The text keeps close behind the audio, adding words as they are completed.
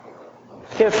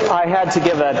If I had to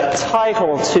give a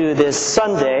title to this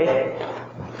Sunday,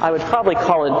 I would probably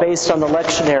call it, based on the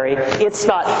lectionary, It's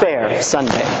Not Fair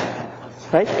Sunday.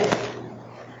 Right?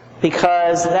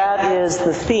 Because that is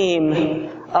the theme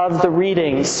of the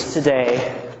readings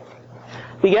today.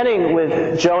 Beginning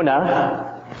with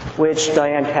Jonah, which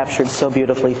Diane captured so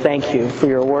beautifully. Thank you for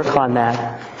your work on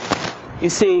that. You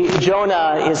see,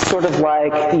 Jonah is sort of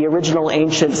like the original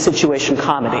ancient situation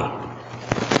comedy.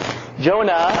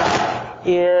 Jonah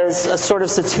is a sort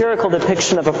of satirical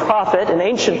depiction of a prophet, an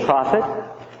ancient prophet.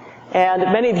 And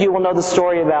many of you will know the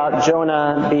story about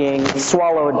Jonah being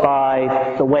swallowed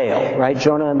by the whale, right?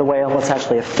 Jonah and the whale, it's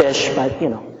actually a fish, but,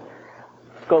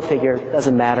 go figure,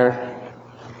 doesn't matter.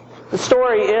 The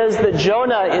story is that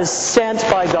Jonah is sent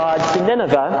by God to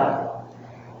Nineveh,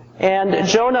 and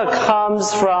Jonah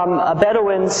comes from a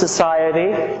Bedouin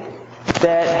society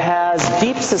that has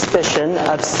deep suspicion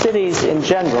of cities in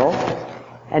general,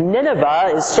 and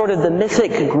Nineveh is sort of the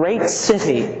mythic great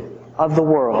city of the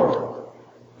world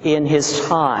in his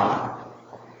time.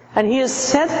 And he is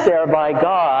sent there by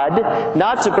God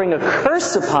not to bring a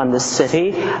curse upon the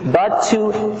city, but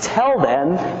to tell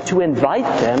them, to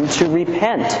invite them to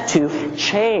repent, to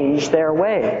change their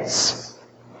ways.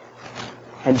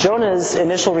 And Jonah's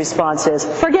initial response is,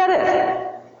 forget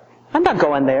it! I'm not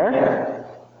going there.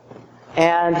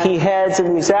 And he heads in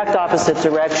the exact opposite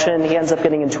direction. He ends up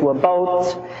getting into a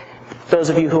boat. Those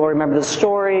of you who will remember the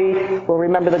story will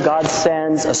remember that God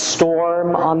sends a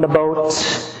storm on the boat.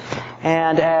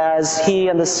 And as he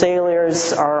and the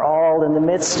sailors are all in the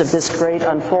midst of this great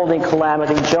unfolding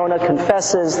calamity, Jonah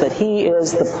confesses that he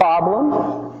is the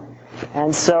problem.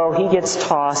 And so he gets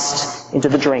tossed into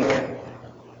the drink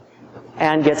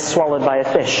and gets swallowed by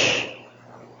a fish.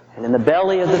 And in the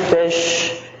belly of the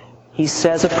fish, he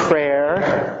says a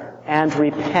prayer and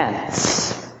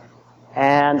repents.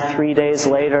 And 3 days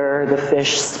later, the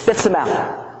fish spits him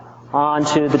out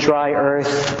onto the dry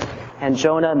earth, and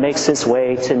Jonah makes his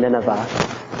way to Nineveh.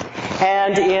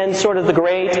 And in sort of the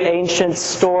great ancient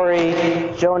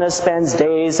story, Jonah spends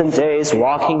days and days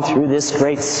walking through this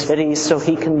great city so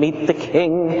he can meet the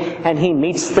king. And he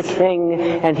meets the king,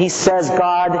 and he says,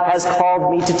 God has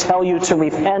called me to tell you to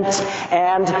repent.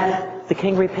 And the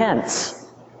king repents.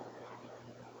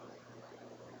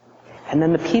 And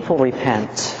then the people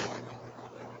repent.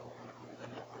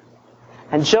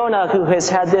 And Jonah, who has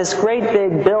had this great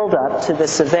big build-up to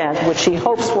this event, which he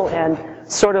hopes will end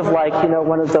sort of like,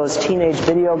 one of those teenage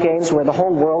video games where the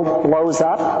whole world blows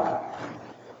up,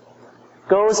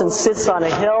 goes and sits on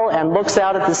a hill and looks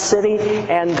out at the city,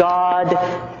 and God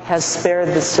has spared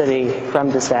the city from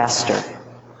disaster.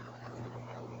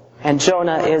 And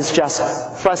Jonah is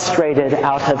just frustrated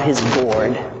out of his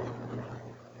gourd.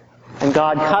 And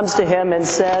God comes to him and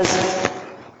says,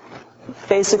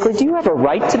 basically, do you have a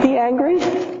right to be angry?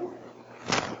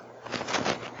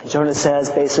 And Jonah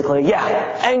says, basically,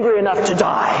 yeah, angry enough to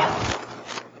die.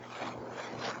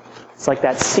 It's like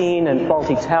that scene in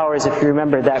Fawlty Towers, if you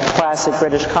remember that classic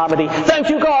British comedy, thank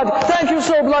you, God, thank you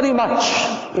so bloody much.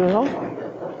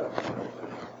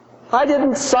 I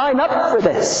didn't sign up for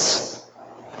this.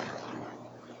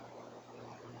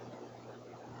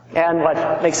 And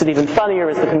what makes it even funnier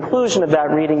is the conclusion of that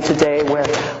reading today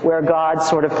where God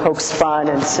sort of pokes fun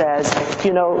and says,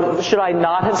 should I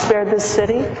not have spared this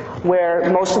city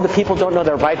where most of the people don't know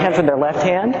their right hand from their left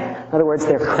hand? In other words,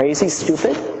 they're crazy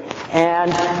stupid.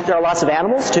 And there are lots of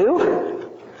animals too.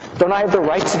 Don't I have the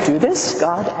right to do this?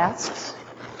 God asks.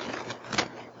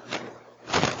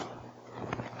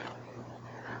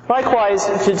 Likewise,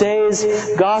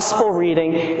 today's gospel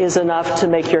reading is enough to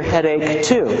make your head ache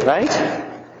too, right?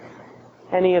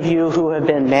 Any of you who have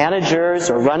been managers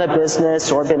or run a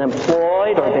business or been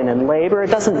employed or been in labor, it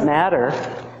doesn't matter.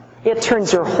 It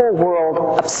turns your whole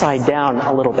world upside down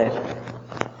a little bit.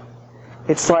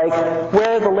 It's like,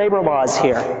 where are the labor laws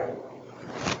here?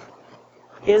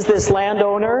 Is this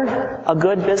landowner a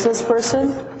good business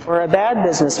person or a bad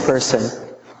business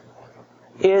person?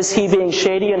 Is he being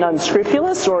shady and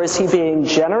unscrupulous, or is he being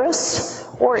generous,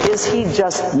 or is he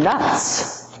just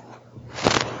nuts?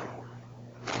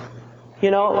 We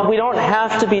don't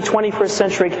have to be 21st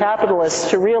century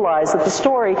capitalists to realize that the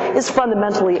story is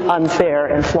fundamentally unfair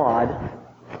and flawed.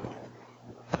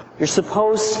 You're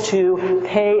supposed to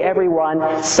pay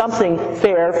everyone something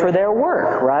fair for their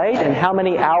work, right? And how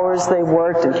many hours they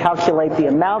worked, and calculate the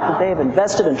amount that they have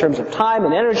invested in terms of time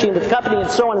and energy into the company, and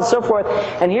so on and so forth.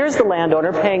 And here's the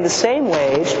landowner paying the same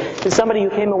wage to somebody who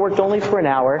came and worked only for an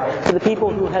hour, to the people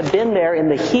who have been there in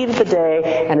the heat of the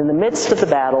day and in the midst of the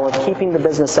battle of keeping the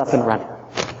business up and running.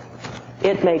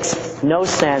 It makes no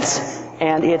sense,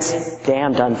 and it's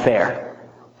damned unfair.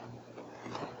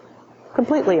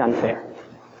 Completely unfair.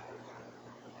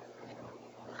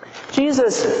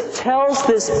 Jesus tells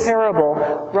this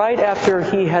parable right after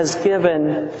he has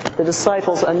given the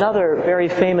disciples another very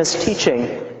famous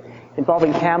teaching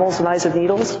involving camels and eyes of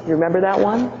needles. You remember that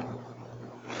one?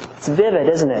 It's vivid,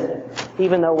 isn't it?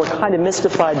 Even though we're kind of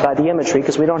mystified by the imagery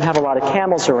because we don't have a lot of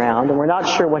camels around and we're not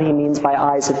sure what he means by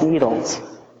eyes of needles.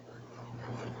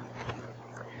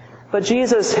 But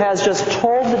Jesus has just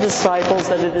told the disciples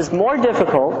that it is more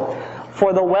difficult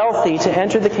for the wealthy to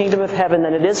enter the kingdom of heaven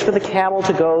than it is for the camel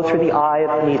to go through the eye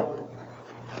of the needle.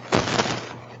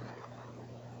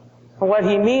 And what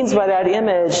he means by that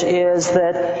image is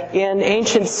that in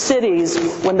ancient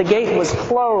cities, when the gate was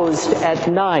closed at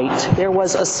night, there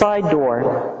was a side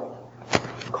door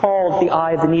called the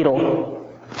eye of the needle.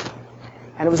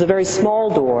 And it was a very small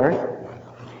door,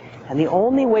 and the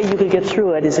only way you could get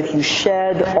through it is if you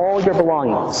shed all your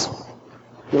belongings.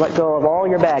 You let go of all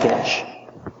your baggage.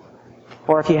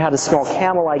 Or if you had a small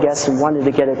camel, I guess, and wanted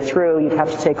to get it through, you'd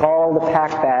have to take all the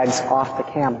pack bags off the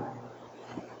camel.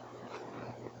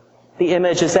 The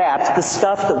image is apt. The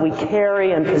stuff that we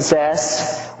carry and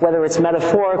possess, whether it's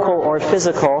metaphorical or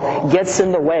physical, gets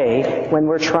in the way when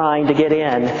we're trying to get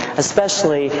in,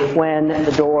 especially when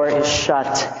the door is shut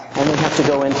and we have to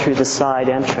go in through the side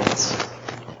entrance.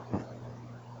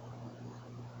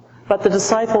 But the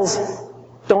disciples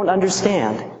don't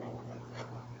understand.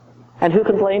 And who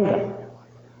can blame them?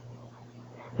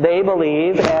 They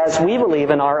believe, as we believe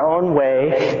in our own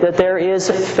way, that there is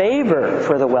favor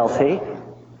for the wealthy,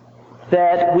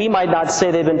 that we might not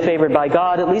say they've been favored by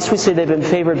God, at least we say they've been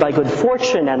favored by good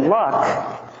fortune and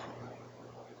luck.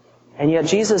 And yet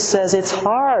Jesus says it's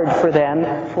hard for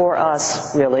them, for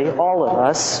us really, all of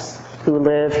us, who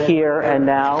live here and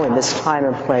now in this time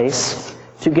and place,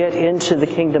 to get into the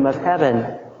kingdom of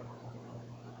heaven.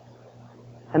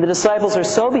 And the disciples are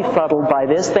so befuddled by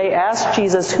this, they ask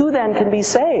Jesus, who then can be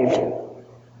saved?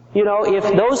 You know, if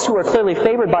those who are clearly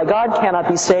favored by God cannot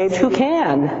be saved, who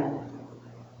can?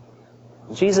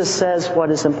 Jesus says what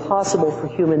is impossible for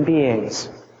human beings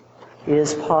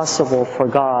is possible for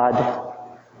God.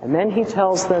 And then he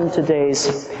tells them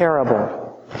today's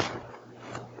parable,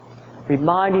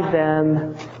 reminding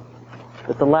them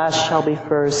that the last shall be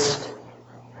first,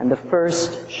 and the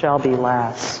first shall be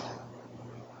last.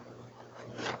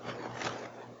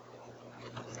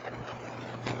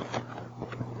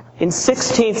 In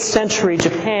 16th century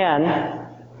Japan,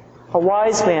 a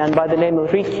wise man by the name of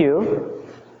Rikyu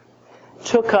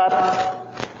took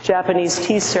up Japanese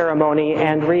tea ceremony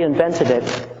and reinvented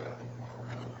it.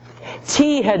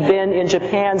 Tea had been in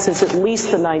Japan since at least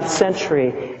the 9th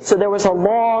century, so there was a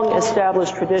long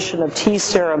established tradition of tea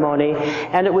ceremony,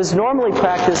 and it was normally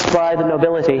practiced by the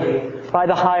nobility, by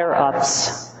the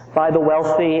higher-ups, by the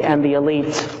wealthy and the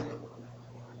elite.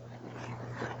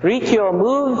 Rikyo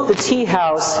moved the tea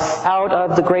house out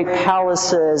of the great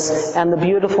palaces and the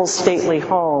beautiful stately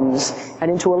homes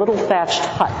and into a little thatched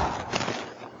hut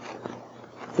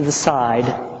to the side.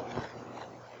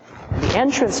 The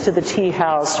entrance to the tea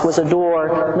house was a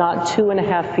door not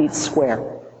 2.5 feet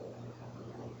square.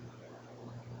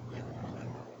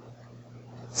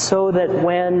 So that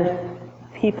when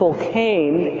people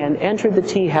came and entered the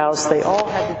tea house, they all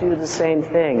had to do the same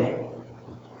thing.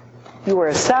 If you were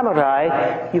a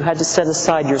samurai, you had to set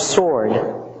aside your sword.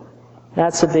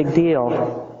 That's a big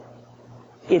deal.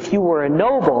 If you were a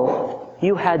noble,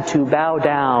 you had to bow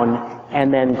down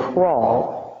and then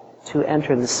crawl to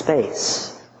enter the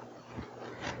space.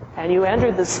 And you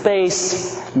entered the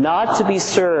space not to be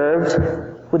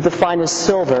served with the finest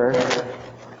silver,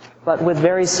 but with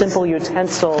very simple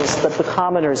utensils that the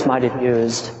commoners might have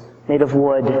used, made of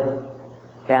wood,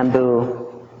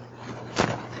 bamboo,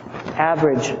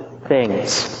 average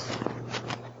things.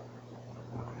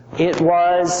 It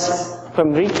was,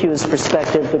 from Rikyu's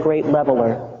perspective, the great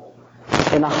leveler.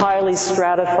 In a highly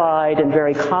stratified and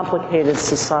very complicated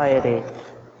society,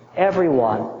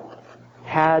 everyone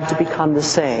had to become the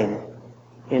same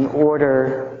in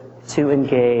order to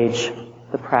engage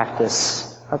the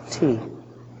practice of tea.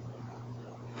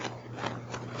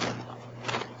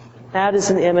 That is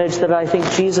an image that I think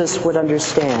Jesus would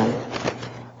understand,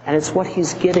 and it's what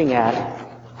he's getting at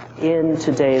in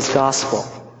today's gospel.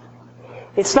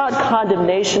 It's not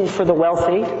condemnation for the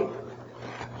wealthy,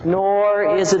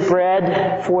 nor is it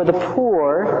bread for the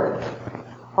poor,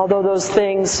 although those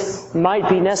things might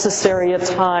be necessary at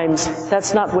times.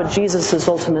 That's not what Jesus is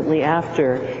ultimately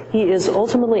after. He is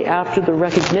ultimately after the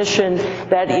recognition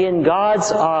that in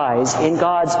God's eyes, in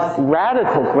God's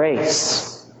radical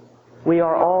grace, we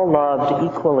are all loved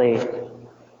equally,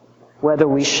 whether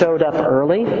we showed up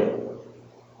early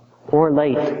or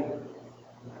late,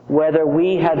 whether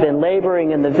we have been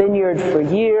laboring in the vineyard for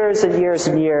years and years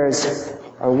and years,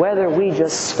 or whether we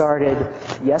just started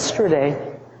yesterday.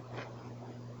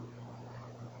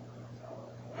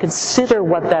 Consider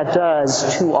what that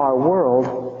does to our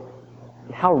world,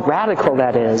 how radical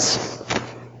that is.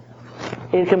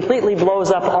 It completely blows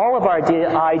up all of our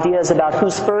ideas about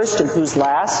who's first and who's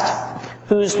last,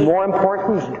 who's more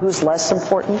important and who's less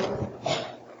important,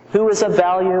 who is of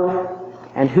value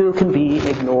and who can be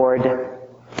ignored.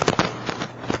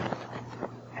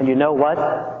 And you know what?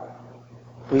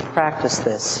 We practice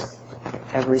this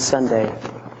every Sunday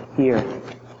here.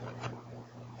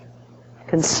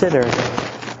 Consider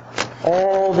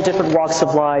all the different walks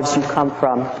of lives you come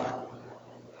from.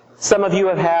 Some of you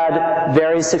have had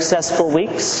very successful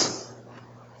weeks.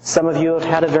 Some of you have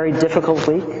had a very difficult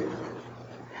week.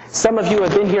 Some of you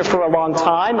have been here for a long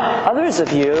time. Others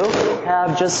of you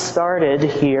have just started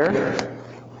here.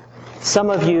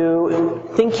 Some of you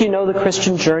think you know the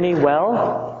Christian journey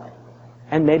well,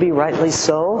 and maybe rightly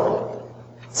so.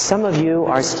 Some of you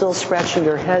are still scratching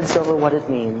your heads over what it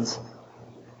means.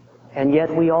 And yet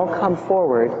we all come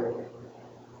forward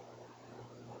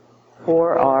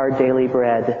for our daily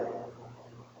bread,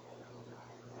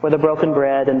 for the broken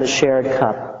bread and the shared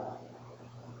cup.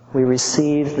 We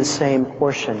receive the same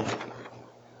portion.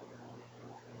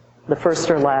 The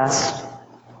first are last,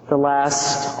 the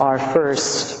last are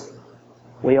first.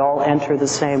 We all enter the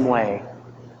same way,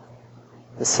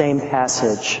 the same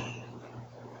passage.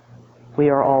 We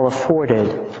are all afforded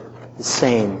the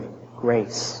same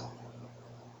grace.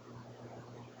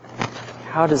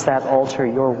 How does that alter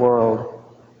your world,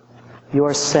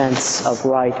 your sense of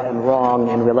right and wrong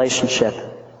in relationship?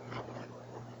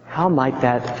 How might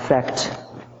that affect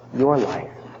your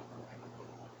life?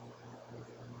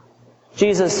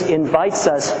 Jesus invites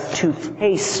us to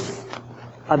taste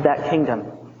of that kingdom.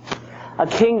 A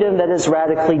kingdom that is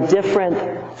radically different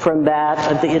from that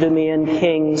of the Idumean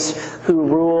kings who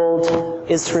ruled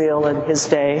Israel in his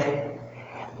day.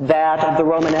 That of the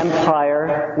Roman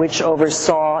Empire, which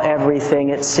oversaw everything,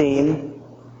 it seemed.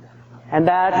 And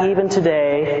that even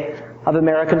today of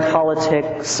American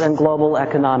politics and global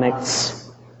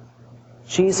economics.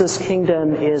 Jesus'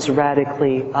 kingdom is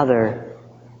radically other,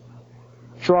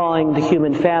 drawing the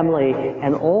human family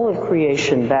and all of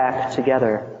creation back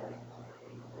together.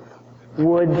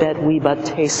 Would that we but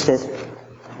taste it,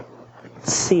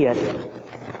 see it,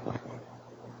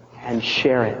 and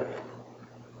share it.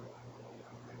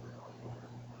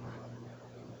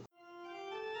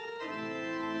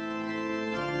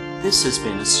 This has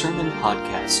been a sermon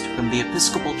podcast from the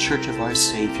Episcopal Church of Our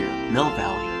Savior, Mill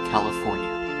Valley,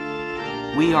 California.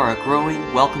 We are a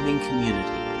growing, welcoming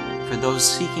community for those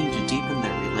seeking to deepen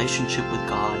their relationship with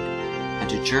God and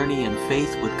to journey in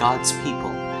faith with God's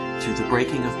people through the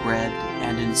breaking of bread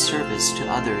and in service to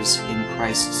others in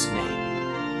Christ's name.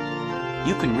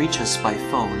 You can reach us by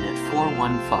phone at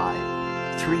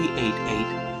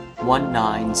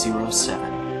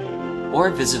 415-388-1907 or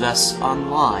visit us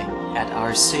online at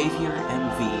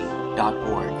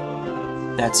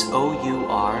oursaviormv.org. That's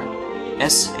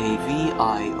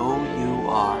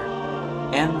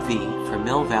OURSAVIOURMV for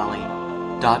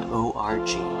millvalley.org.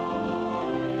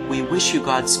 We wish you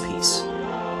God's peace,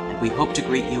 and we hope to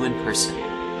greet you in person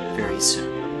very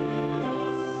soon.